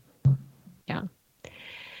will. Yeah.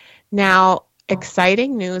 Now,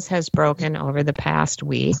 exciting news has broken over the past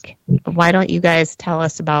week. Why don't you guys tell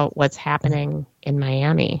us about what's happening in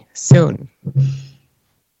Miami soon?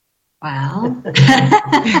 Well,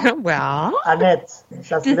 Well, Annette,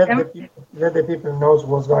 just let the people knows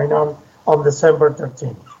what's going on December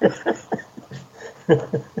 13th.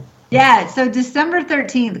 yeah. So December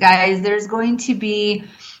 13th, guys, there's going to be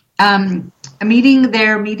a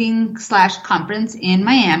meeting/conference in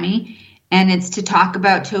Miami. And it's to talk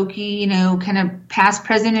about Toki, you know, kind of past,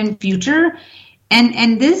 present, and future.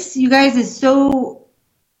 And this, you guys, is so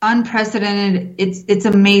unprecedented. It's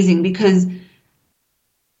amazing because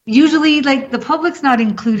usually, like, the public's not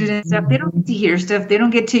included in stuff. They don't get to hear stuff. They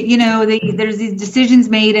don't get to, you know, there's these decisions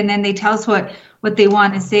made, and then they tell us what they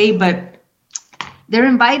want to say. But they're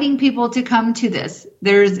inviting people to come to this.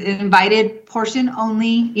 There's an invited portion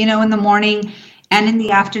only, you know, in the morning and in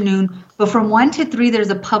the afternoon. But from 1 to 3, there's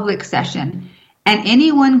a public session, and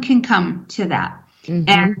anyone can come to that. Mm-hmm.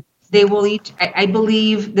 And they will each, I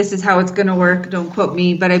believe this is how it's going to work. Don't quote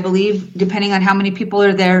me, but I believe depending on how many people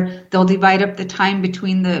are there, they'll divide up the time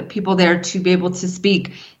between the people there to be able to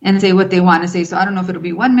speak and say what they want to say. So I don't know if it'll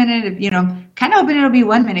be 1 minute, you know, kind of hoping it'll be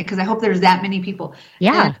 1 minute because I hope there's that many people.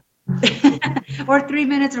 Yeah. Or 3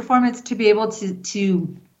 minutes or 4 minutes to be able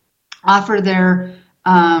to offer their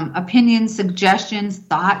opinions, suggestions,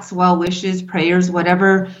 thoughts, well wishes, prayers,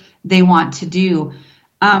 whatever they want to do.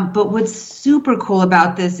 But what's super cool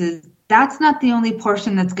about this is that's not the only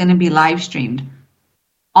portion that's going to be live streamed.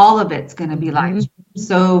 All of it's going to be live streamed.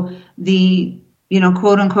 So the, you know,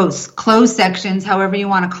 quote unquote closed sections, however you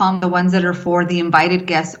want to call them, the ones that are for the invited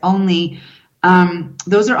guests only,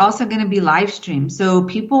 those are also going to be live streamed. So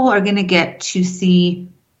people are going to get to see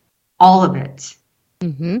all of it.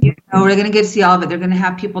 Mm-hmm. You know, they're going to get to see all of it. They're going to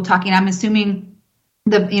have people talking. I'm assuming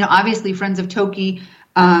obviously Friends of Toki.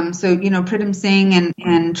 So, you know, Pritam Singh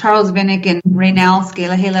and Charles Vinnick and Raynell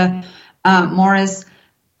Scalahela Morris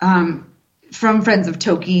from Friends of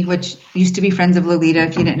Toki, which used to be Friends of Lolita,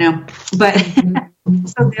 if you didn't know. But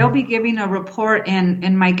so they'll be giving a report,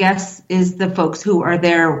 and my guess is the folks who are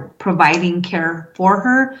there providing care for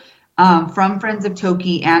her from Friends of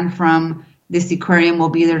Toki and from this aquarium will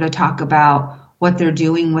be there to talk about what they're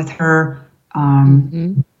doing with her,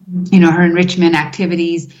 you know, her enrichment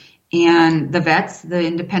activities. And the vets, the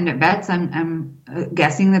independent vets, I'm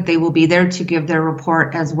guessing that they will be there to give their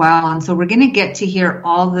report as well. And so we're going to get to hear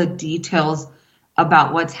all the details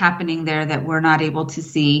about what's happening there that we're not able to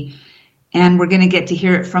see. And we're going to get to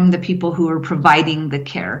hear it from the people who are providing the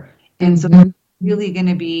care. And so it's really going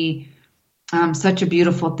to be such a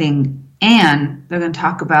beautiful thing. And they're going to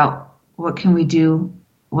talk about what can we do,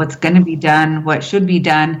 what's going to be done, what should be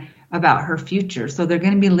done about her future. So they're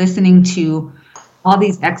going to be listening to all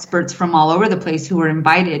these experts from all over the place who were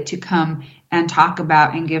invited to come and talk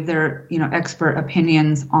about and give their, you know, expert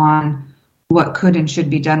opinions on what could and should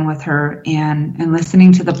be done with her, and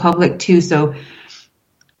listening to the public too. So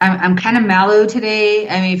I'm kind of mellow today.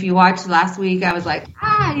 I mean, if you watched last week, I was like,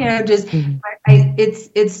 you know, just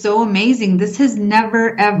it's so amazing. This has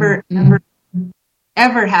never,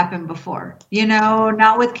 ever happened before. You know,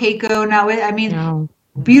 not with Keiko, not with, I mean,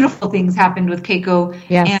 beautiful things happened with Keiko.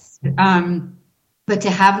 Yes. And, but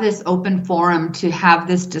to have this open forum, to have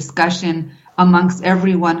this discussion amongst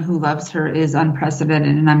everyone who loves her is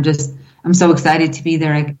unprecedented. And I'm so excited to be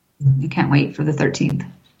there. I can't wait for the 13th.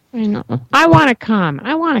 I know. I want to come.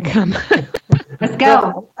 Let's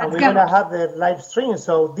go. We're going to have the live stream.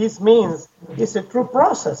 So this means it's a true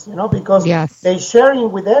process, you know, because they're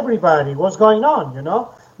sharing with everybody what's going on, you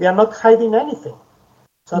know. They are not hiding anything.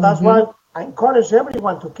 So that's why I encourage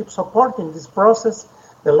everyone to keep supporting this process.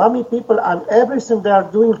 The Lami people and everything they are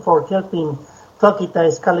doing for helping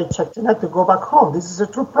Tokitae, Scarlet Chactina to go back home. This is a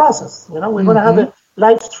true process. We're going to have a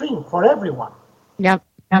live stream for everyone. Yep.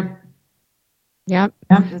 It's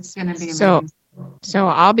going to be amazing. So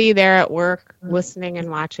I'll be there at work listening and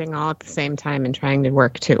watching all at the same time and trying to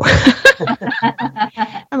work too.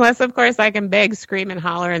 Unless, of course, I can beg, scream, and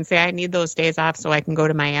holler and say I need those days off so I can go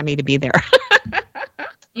to Miami to be there.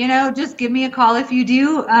 Just give me a call if you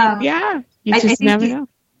do. You just never know.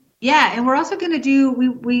 Yeah, and we're also going to do,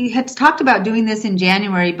 we had talked about doing this in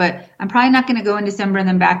January, but I'm probably not going to go in December and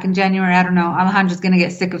then back in January. I don't know. Alejandro's going to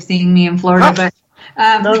get sick of seeing me in Florida, but...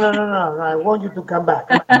 No. I want you to come back.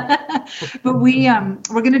 But we're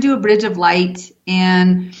going to do a Bridge of Light,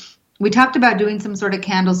 and we talked about doing some sort of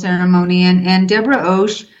candle ceremony, and Deborah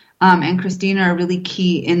Osh and Christina are really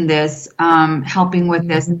key in this, helping with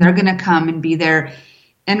this. They're going to come and be there.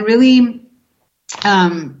 And really,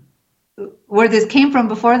 where this came from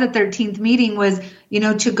before the 13th meeting was,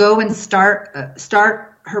 to go and start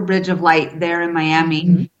her Bridge of Light there in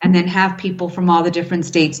Miami, and then have people from all the different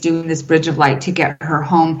states doing this Bridge of Light to get her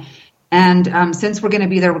home. And since we're going to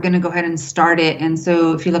be there, we're going to go ahead and start it. And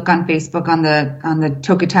so if you look on Facebook on the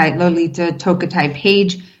Tokitae Lolita Tokitae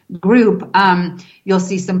page group, you'll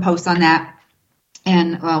see some posts on that,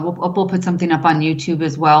 and we'll put something up on YouTube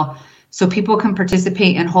as well, so people can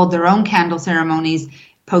participate and hold their own candle ceremonies,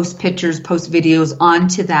 post pictures, post videos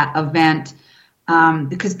onto that event.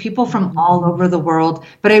 Because people from all over the world,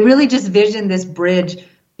 but I really just visioned this bridge,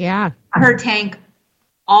 her tank,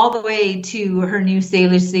 all the way to her new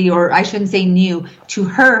Salish Sea, or I shouldn't say new, to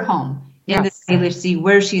her home in the Salish Sea,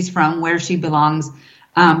 where she's from, where she belongs,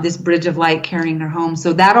 this Bridge of Light carrying her home.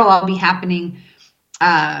 So that'll all be happening.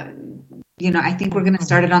 I think we're going to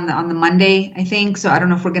start it on the Monday, I think. So I don't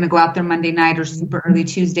know if we're going to go out there Monday night or super early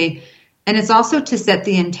Tuesday. And it's also to set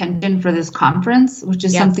the intention for this conference, which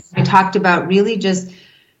is something we talked about, really just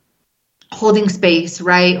holding space,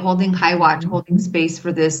 right? Holding high watch, holding space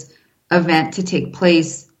for this event to take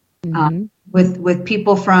place with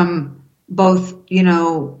people from both,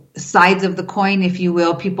 sides of the coin, if you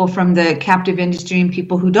will, people from the captive industry and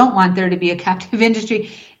people who don't want there to be a captive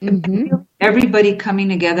industry. Everybody coming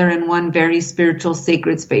together in one very spiritual,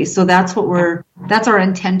 sacred space. So that's our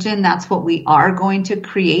intention. That's what we are going to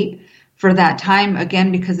create for that time,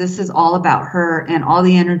 again, because this is all about her, and all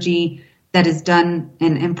the energy that is done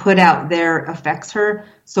and put out there affects her.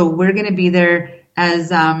 So we're going to be there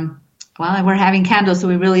as, we're having candles, so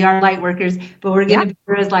we really are light workers, but we're going to be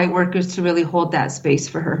there as light workers to really hold that space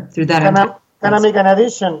for her through that. Can I make an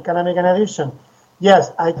addition?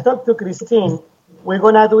 Yes, I talked to Christine. We're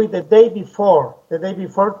going to do it the day before to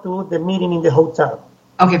the meeting in the hotel.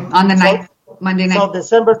 Okay, on the night. Monday night. So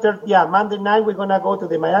December 3rd, Monday night, we're going to go to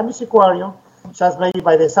the Miami Aquarium, just maybe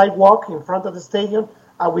by the sidewalk in front of the stadium,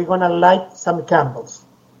 and we're going to light some candles.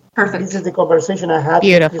 Perfect. This is the conversation I had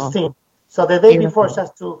with Christine. So the day before,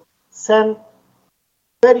 just to send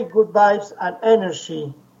very good vibes and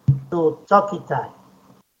energy to Tokitae.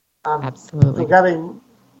 Absolutely. To have an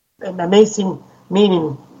amazing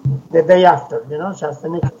meeting the day after, just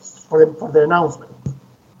for the announcement.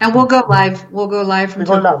 And we'll go live. We'll go live from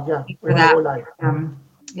Tokitae for that.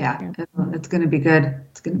 It's going to be good.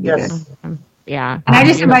 It's going to be good. Yeah. And I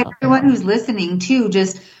just invite everyone who's listening too,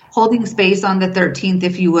 just holding space on the 13th,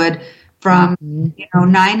 if you would, from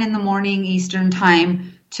 9 in the morning Eastern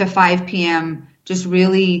time to 5 p.m. Just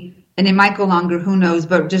really, and it might go longer, who knows,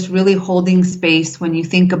 but just really holding space when you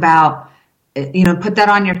think about, put that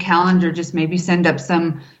on your calendar. Just maybe send up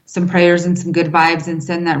some prayers and some good vibes, and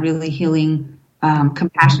send that really healing,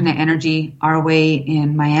 compassionate energy our way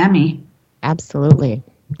in Miami. Absolutely.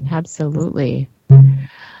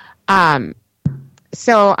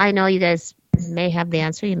 So I know you guys may have the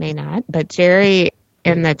answer, you may not, but Jerry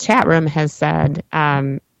in the chat room has said,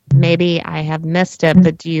 maybe I have missed it,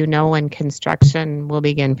 but do you know when construction will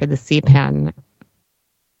begin for the C-Pen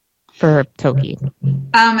for Toki?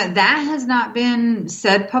 That has not been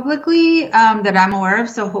said publicly that I'm aware of,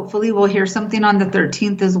 so hopefully we'll hear something on the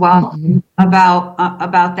 13th as well about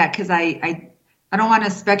that, because I don't want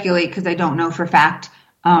to speculate because I don't know for fact.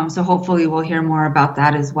 So hopefully we'll hear more about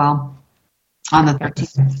that as well on the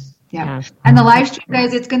 13th. Yeah. And the live stream,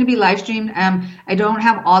 guys, it's going to be live streamed. I don't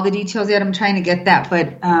have all the details yet. I'm trying to get that,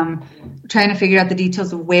 but trying to figure out the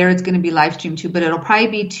details of where it's going to be live streamed to. But it'll probably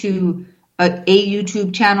be to a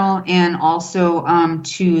YouTube channel, and also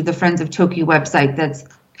to the Friends of Toki website that's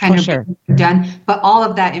kind of done. But all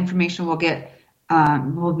of that information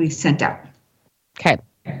will be sent out. Okay.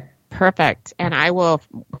 Perfect. And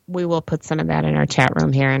we will put some of that in our chat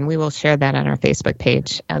room here, and we will share that on our Facebook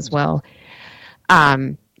page as well.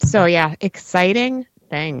 So yeah, exciting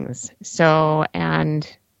things. So,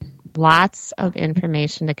 and lots of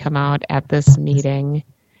information to come out at this meeting.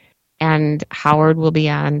 And Howard will be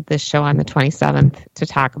on the show on the 27th to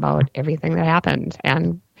talk about everything that happened.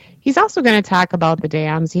 And he's also going to talk about the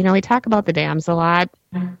dams. You know, we talk about the dams a lot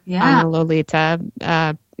on the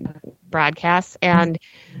Lolita broadcasts. And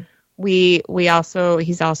he's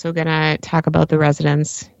also going to talk about the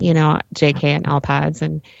residents, you know, JK and Alpods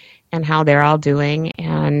and how they're all doing.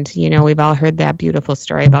 And, you know, we've all heard that beautiful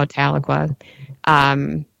story about Tahlequah.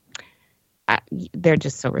 They're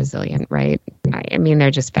just so resilient, right? I mean,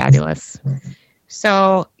 they're just fabulous.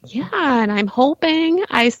 So, yeah, and I'm hoping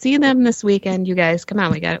I see them this weekend. You guys, come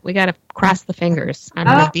on, we got to cross the fingers. I'm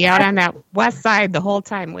going to be out on that west side the whole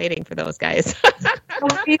time waiting for those guys.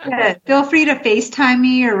 Feel free to FaceTime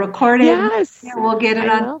me or record it. Yes, yeah, we'll get it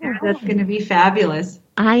on there. That's going to be fabulous.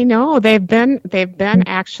 I know they've been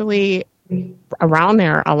actually around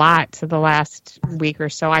there a lot to the last week or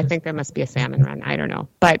so. I think there must be a salmon run. I don't know,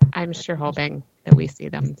 but I'm sure hoping that we see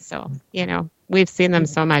them. So, you know, we've seen them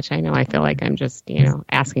so much. I know I feel like I'm just, you know,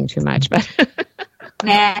 asking too much, but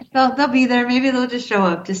nah, they'll be there. Maybe they'll just show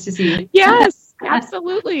up just to see. Yes,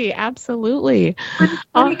 absolutely.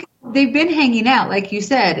 They've been hanging out, like you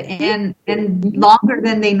said, and longer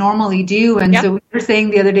than they normally do. And so we were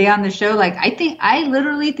saying the other day on the show, like, I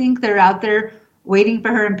literally think they're out there waiting for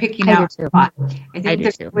her and picking out a spot. I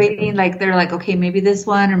think they're waiting, like they're like, okay, maybe this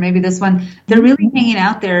one or maybe this one. They're really hanging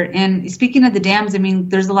out there. And speaking of the dams, I mean,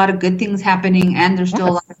 there's a lot of good things happening, and there's still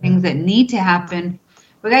a lot of things that need to happen.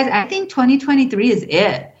 But guys, I think 2023 is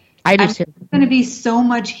it. I do too. There's going to be so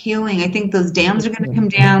much healing. I think those dams are going to come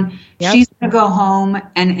down. Yep. She's going to go home,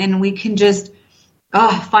 and we can just,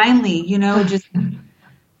 finally, you know, just.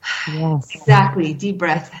 Yes. Exactly. Deep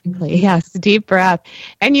breath. Yes, deep breath.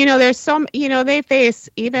 And you know, there's some, you know, they face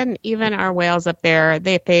even our whales up there,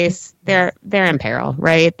 they're in peril,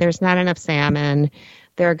 right? There's not enough salmon.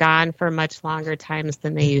 They're gone for much longer times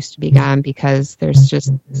than they used to be gone because of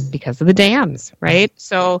the dams, right?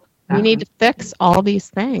 So we need to fix all these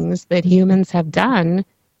things that humans have done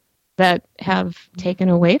that have taken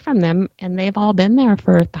away from them, and they've all been there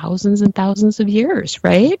for thousands and thousands of years,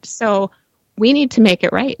 right? So we need to make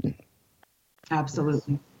it right.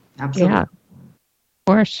 Absolutely. Yeah,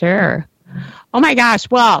 for sure. Oh my gosh.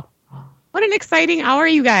 Well, what an exciting hour,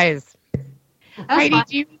 you guys.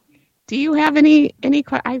 Heidi, do you have any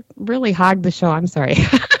I really hogged the show. I'm sorry.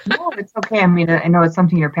 No, it's okay. I mean, I know it's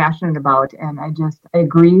something you're passionate about, and I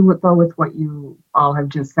agree with what you all have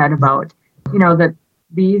just said about, you know, that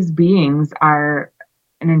these beings are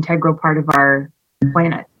an integral part of our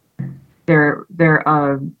planet. They're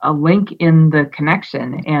a link in the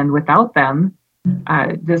connection, and without them,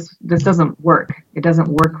 this doesn't work. It doesn't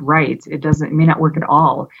work right. It may not work at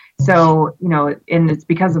all. So, you know, and it's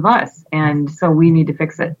because of us, and so we need to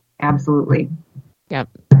fix it. Absolutely. Yep.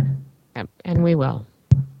 And we will.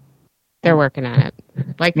 They're working on it.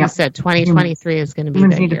 Like you said, 2023 is going to be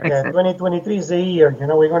the year. Yeah, 2023 is the year. You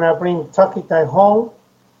know, we're going to bring Tokitae home.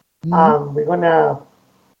 We're going to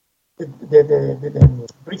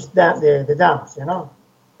bridge the dams, you know.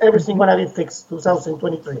 Everything going to be fixed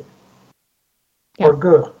 2023. For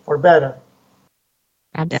good, for better.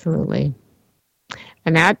 Absolutely.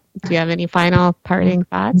 Annette, do you have any final parting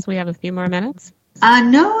thoughts? We have a few more minutes.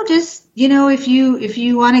 No, just, you know, if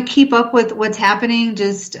you want to keep up with what's happening,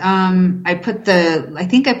 just I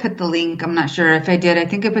think I put the link. I'm not sure if I did. I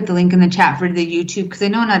think I put the link in the chat for the YouTube, because I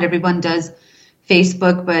know not everyone does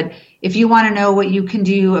Facebook, but if you want to know what you can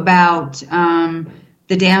do about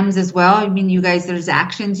the dams as well, I mean, you guys, there's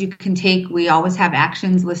actions you can take. We always have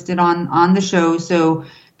actions listed on the show, so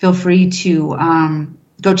feel free to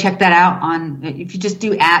go check that out if you just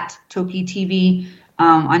do @Toki TV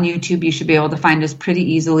on YouTube, you should be able to find us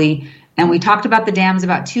pretty easily. And we talked about the dams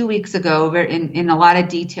about 2 weeks ago in a lot of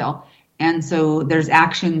detail, and so there's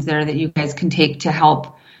actions there that you guys can take to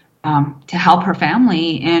help her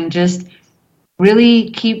family, and just really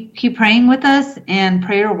keep praying with us. And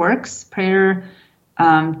prayer works. Prayer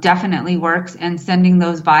definitely works, and sending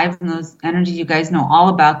those vibes and those energies, you guys know all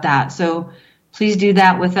about that. So please do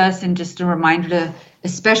that with us. And just a reminder to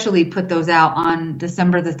especially put those out on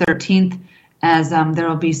December the 13th, as there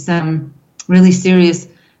will be some really serious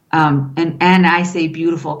and I say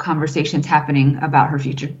beautiful conversations happening about her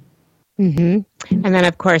future. Mm-hmm. And then,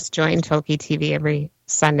 of course, join Toki TV every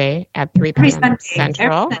Sunday at 3 p.m.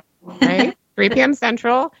 Central. Right? 3 p.m.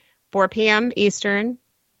 Central, 4 p.m. Eastern,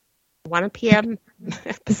 1 p.m.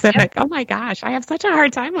 Pacific. Oh my gosh, I have such a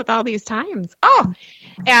hard time with all these times. Oh,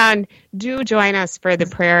 and do join us for the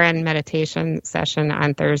prayer and meditation session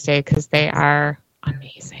on Thursday, because they are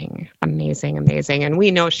Amazing, amazing, amazing. And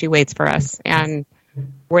we know she waits for us, and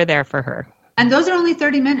we're there for her. And those are only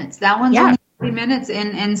 30 minutes. That one's only 30 minutes.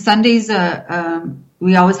 And Sundays,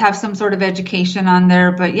 we always have some sort of education on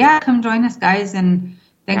there. But yeah, come join us, guys. And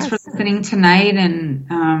thanks for listening tonight.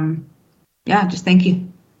 And just thank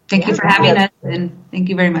you. Thank you for having us. And thank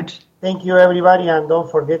you very much. Thank you, everybody. And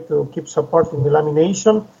don't forget to keep supporting the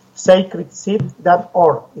lamination.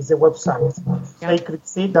 SacredSeed.org is the website.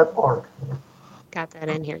 SacredSeed.org. Got that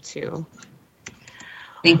in here, too.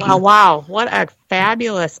 Thank you. Wow. What a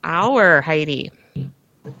fabulous hour, Heidi.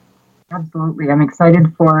 Absolutely. I'm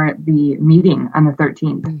excited for the meeting on the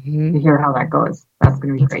 13th to hear how that goes. That's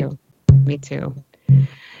going to be great. Me too.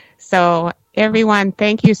 So, everyone,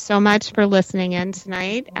 thank you so much for listening in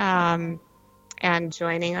tonight and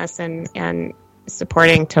joining us and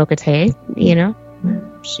supporting Tokitae. You know,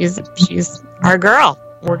 she's our girl.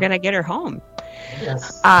 We're going to get her home.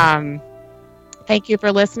 Yes. Thank you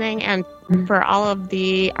for listening, and for all of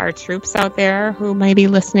our troops out there who might be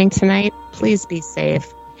listening tonight, please be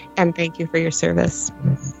safe, and thank you for your service.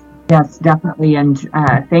 Yes, definitely, and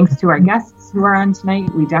thanks to our guests who are on tonight.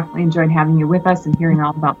 We definitely enjoyed having you with us and hearing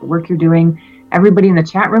all about the work you're doing. Everybody in the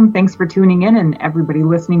chat room, thanks for tuning in, and everybody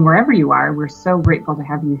listening wherever you are. We're so grateful to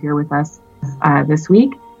have you here with us this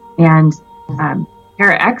week. And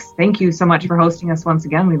Para X, thank you so much for hosting us once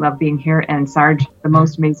again. We love being here. And Sarge, the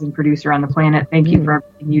most amazing producer on the planet, thank you for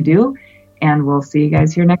everything you do. And we'll see you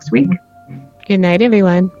guys here next week. Good night,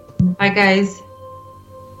 everyone. Bye, guys.